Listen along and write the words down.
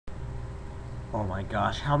Oh my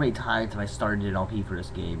gosh, how many times have I started an LP for this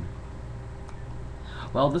game?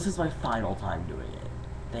 Well, this is my final time doing it.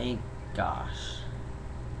 Thank gosh.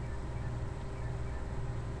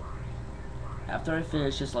 After I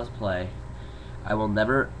finish this Let's Play, I will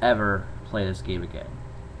never ever play this game again.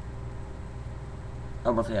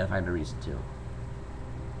 Unless I find a reason to.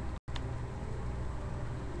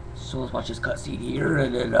 So let's watch this cutscene here,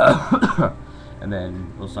 and then and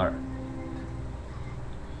then we'll start.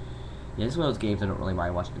 Yeah, this is one of those games I don't really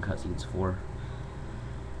mind watching the cutscenes for.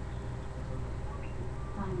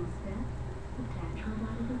 Final step, attach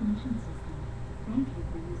robotic ignition system. Thank you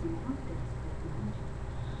for using help desk technology.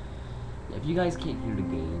 If you guys can't hear the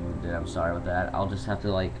game, then I'm sorry about that. I'll just have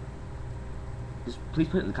to like, just please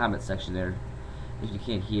put it in the comment section there if you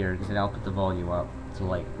can't hear, because then I'll put the volume up to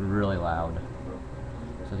like really loud,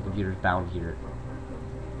 so the computer's bound to hear it.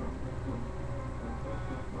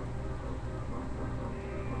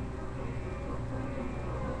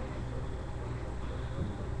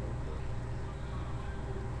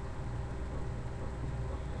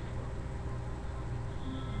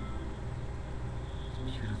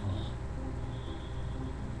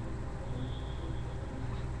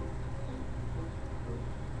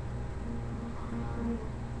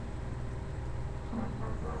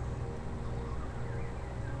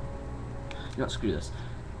 You know what, screw this.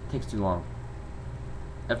 It takes too long.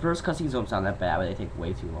 At first, cutscenes don't sound that bad, but they take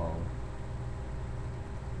way too long.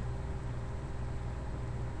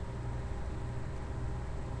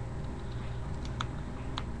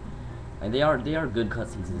 And they are good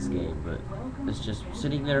cutscenes in this game, but it's just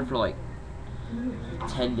sitting there for like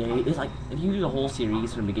 10 days. It's like, if you do the whole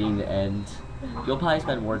series from beginning to end, you'll probably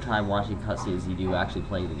spend more time watching cutscenes than you do actually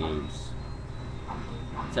playing the games.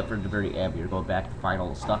 Except for the very end, you're going back to find all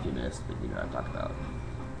the stuff you missed, but you know what I'm talking about.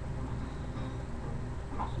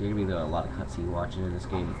 So you're gonna be doing a lot of cutscene watching in this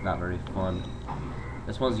game. It's not very fun.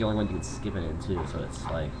 This one's the only one you can skip it in too, so it's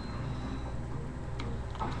like,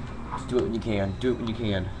 just do it when you can. Do it when you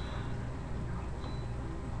can.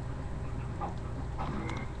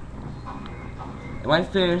 And when I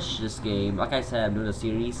finish this game, like I said, I'm doing a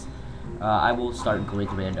series. I will start Grid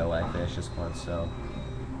Commando when I finish this one, so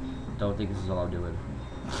don't think this is all I'm doing.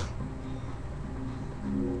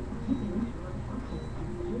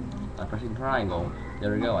 By pressing triangle,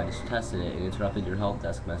 there we go, I just tested it and interrupted your help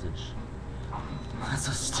desk message. That's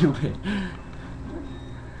so stupid.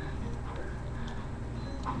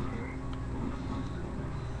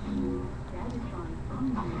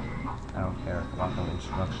 I don't care about no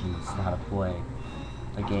instructions on how to play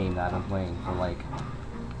a game that I've been playing for like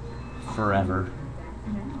forever.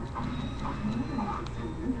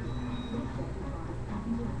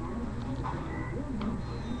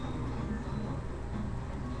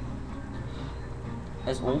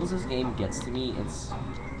 As old as this game gets to me, it's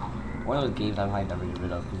one of those games I might never get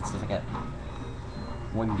rid of, because it's just like a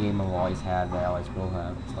one game I've always had that I always will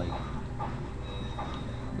have.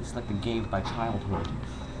 It's like the game of my childhood.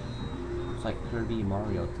 It's like Kirby and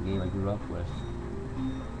Mario, it's the game I grew up with.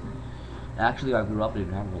 Actually, I grew up and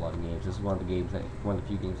didn't have a lot of games. This is one of the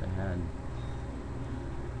few games I had.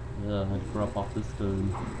 Yeah, I grew up off this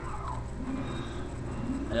game.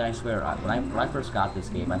 And I swear, when I first got this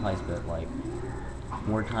game, I probably spent like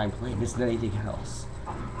more time playing this than anything else.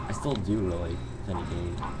 I still do, really, with any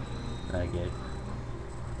game that I get.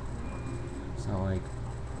 So like,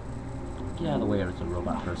 get out of the way if it's a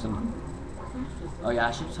robot person. Oh yeah,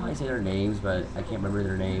 I should probably say their names, but I can't remember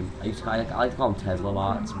their name. I like to call them Tesla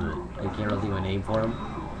bots, but I can't really think of a name for them.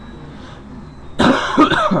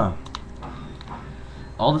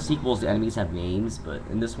 All the sequels, the enemies have names, but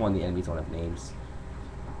in this one, the enemies don't have names.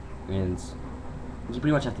 And you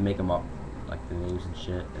pretty much have to make them up, like the names and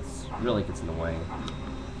shit. It's really gets in the way.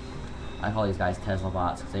 I call these guys Tesla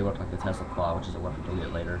bots because they work like the Tesla claw, which is a weapon you'll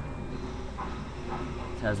get later.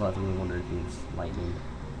 Tesla, I think we wonder if means lightning.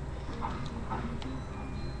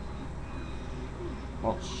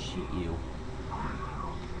 Well, shit you.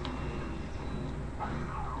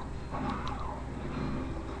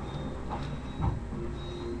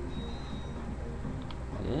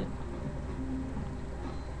 That it?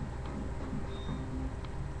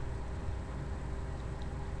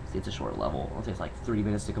 See, it's a short level. It takes like 3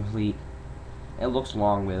 minutes to complete. It looks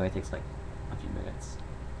long, but it only takes like a few minutes.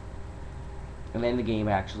 And then the game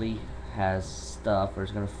actually has stuff where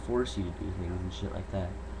it's gonna force you to do things and shit like that.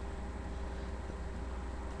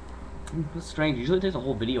 That's strange. Usually it takes a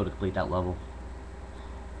whole video to complete that level.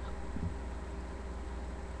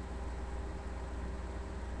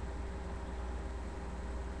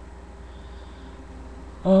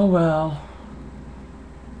 Oh well.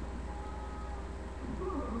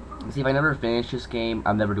 See, if I never finish this game,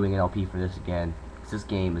 I'm never doing an LP for this again. 'Cause this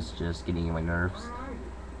game is just getting in my nerves.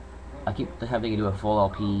 I keep having to do a full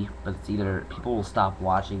LP, but it's either people will stop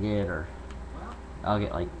watching it, or I'll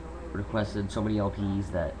get like requested so many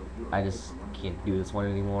LPs that I just can't do this one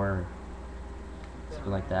anymore, or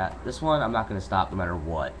something like that. This one, I'm not gonna stop no matter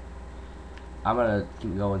what. I'm gonna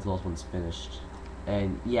keep going until this one's finished.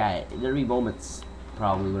 And yeah, there'll be moments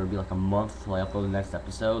probably where it'll be like a month till I upload the next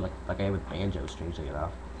episode, like I have with Banjo, strangely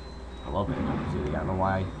enough. I love Banjo, I don't know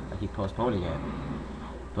why I keep postponing it.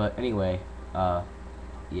 But anyway,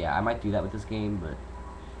 yeah, I might do that with this game, but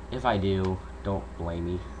if I do, don't blame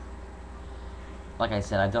me. Like I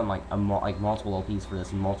said, I've done like multiple LPs for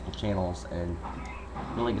this and multiple channels, and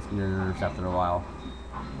it really gets on your nerves after a while.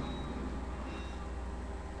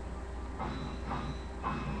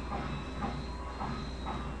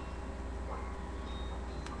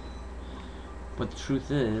 But the truth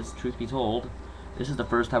is, truth be told, this is the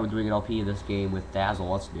first time we're doing an LP in this game with Dazzle.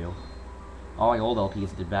 What's new? All my old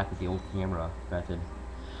LPs I did back with the old camera method.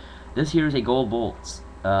 This here is a gold bolts.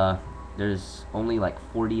 There's only like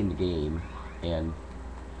 40 in the game, and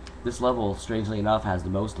this level, strangely enough, has the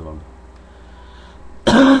most of them.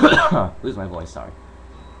 Lose my voice, sorry.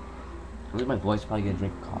 Lose my voice, probably gonna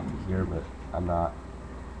drink coffee here, but I'm not.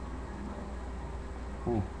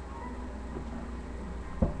 Ooh.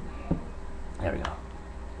 There we go.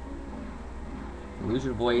 Lose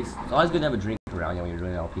your voice. It's always good to have a drink around you when you're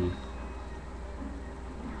doing an LP.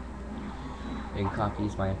 And coffee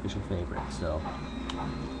is my official favorite, so.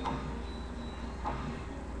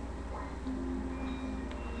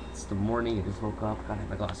 It's the morning, I just woke up, gotta have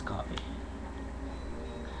my glass of coffee.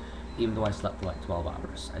 Even though I slept for like 12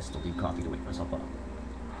 hours, I still need coffee to wake myself up.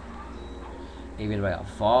 Even if I got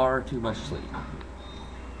far too much sleep.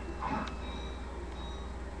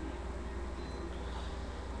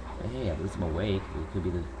 But hey, at least I'm awake. It could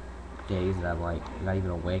be the days that I'm like not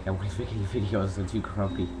even awake, I'm making videos and too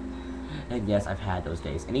grumpy. And yes, I've had those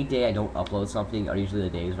days. Any day I don't upload something are usually the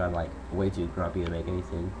days where I'm like way too grumpy to make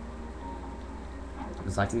anything.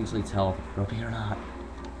 Because I can usually tell if I'm grumpy or not.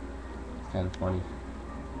 It's kind of funny.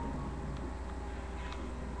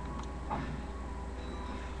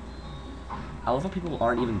 I love how people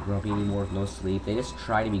aren't even grumpy anymore with no sleep. They just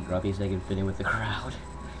try to be grumpy so they can fit in with the crowd.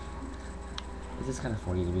 It's just kind of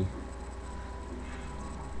funny to me.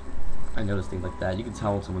 I notice things like that. You can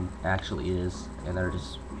tell when someone actually is, and they're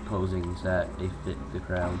just posing so that they fit the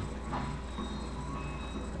crowd.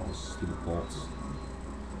 All those stupid bolts.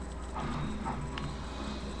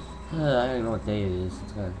 I don't even know what day it is.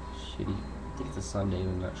 It's kind of shitty. I think it's a Sunday, but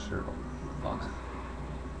I'm not sure. Oh, fuck.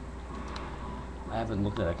 I haven't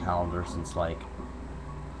looked at a calendar since, like,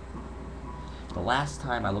 the last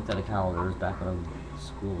time I looked at a calendar was back when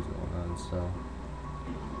school was going on, so,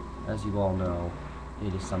 as you all know,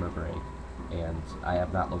 it is summer break, and I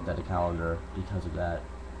have not looked at a calendar because of that.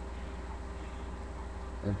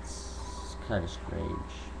 It's kind of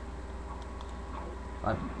strange.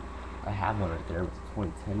 I have one right there with the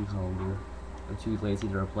 2010 calendar. I'm too lazy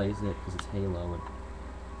to replace it because it's Halo, and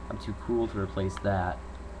I'm too cool to replace that.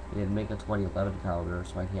 They didn't make a 2011 calendar,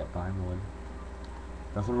 so I can't buy one.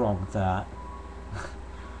 Nothing wrong with that.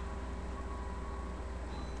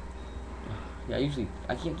 Yeah,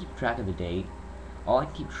 I can't keep track of the date. All I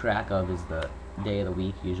can keep track of is the day of the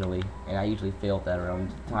week, usually. And I usually fail at that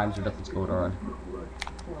around times where nothing's going on.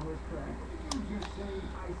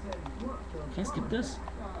 Can I skip this?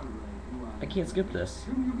 I can't skip this.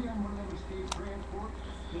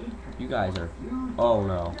 You guys are... Oh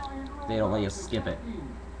no. They don't let you skip it.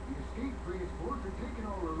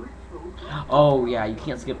 Oh yeah, you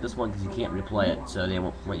can't skip this one because you can't replay it, so they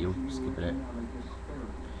won't let you skip it.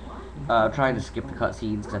 I'm trying to skip the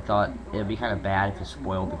cutscenes because I thought it would be kind of bad if you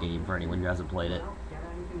spoiled the game for anyone who hasn't played it.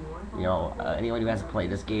 You know, anyone who hasn't played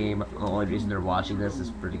this game, the only reason they're watching this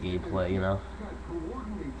is for the gameplay, you know?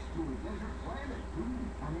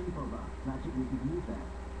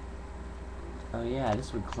 Oh yeah,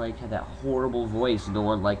 this when Clank had that horrible voice no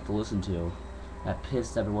one liked to listen to. That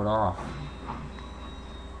pissed everyone off.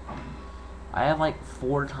 I have like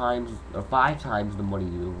 4 times or 5 times the money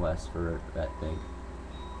you request for that thing.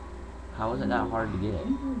 How is it that hard to get?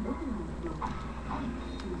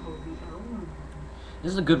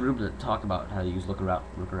 This is a good room to talk about how to use look around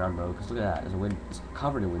mode, because look at that, it's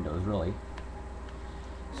covered in windows really.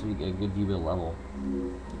 So you get a good view of the level.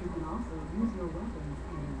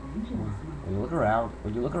 When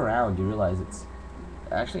you look around, you realize it's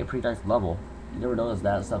actually a pretty nice level. You never notice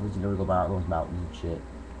that stuff because you never go down those mountains and shit.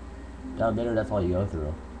 Down there, that's all you go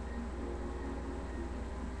through.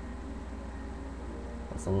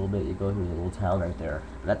 That's a little bit, you go through the little town right there.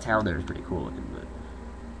 That town there is pretty cool looking, but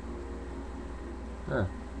Huh.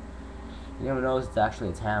 You never know it's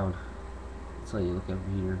actually a town until you look over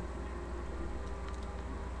here.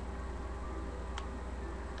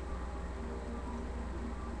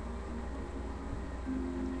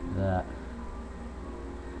 That.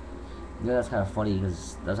 Yeah, that's kind of funny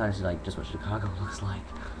because that's actually like just what Chicago looks like.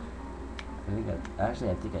 I think I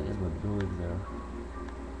think that is what the buildings there.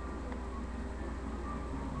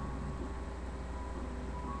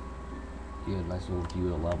 Yeah, nice little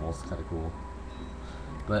view of the levels, kind of cool.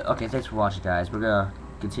 But okay, thanks for watching, guys. We're gonna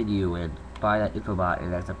continue and buy that infobot in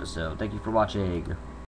the next episode. Thank you for watching.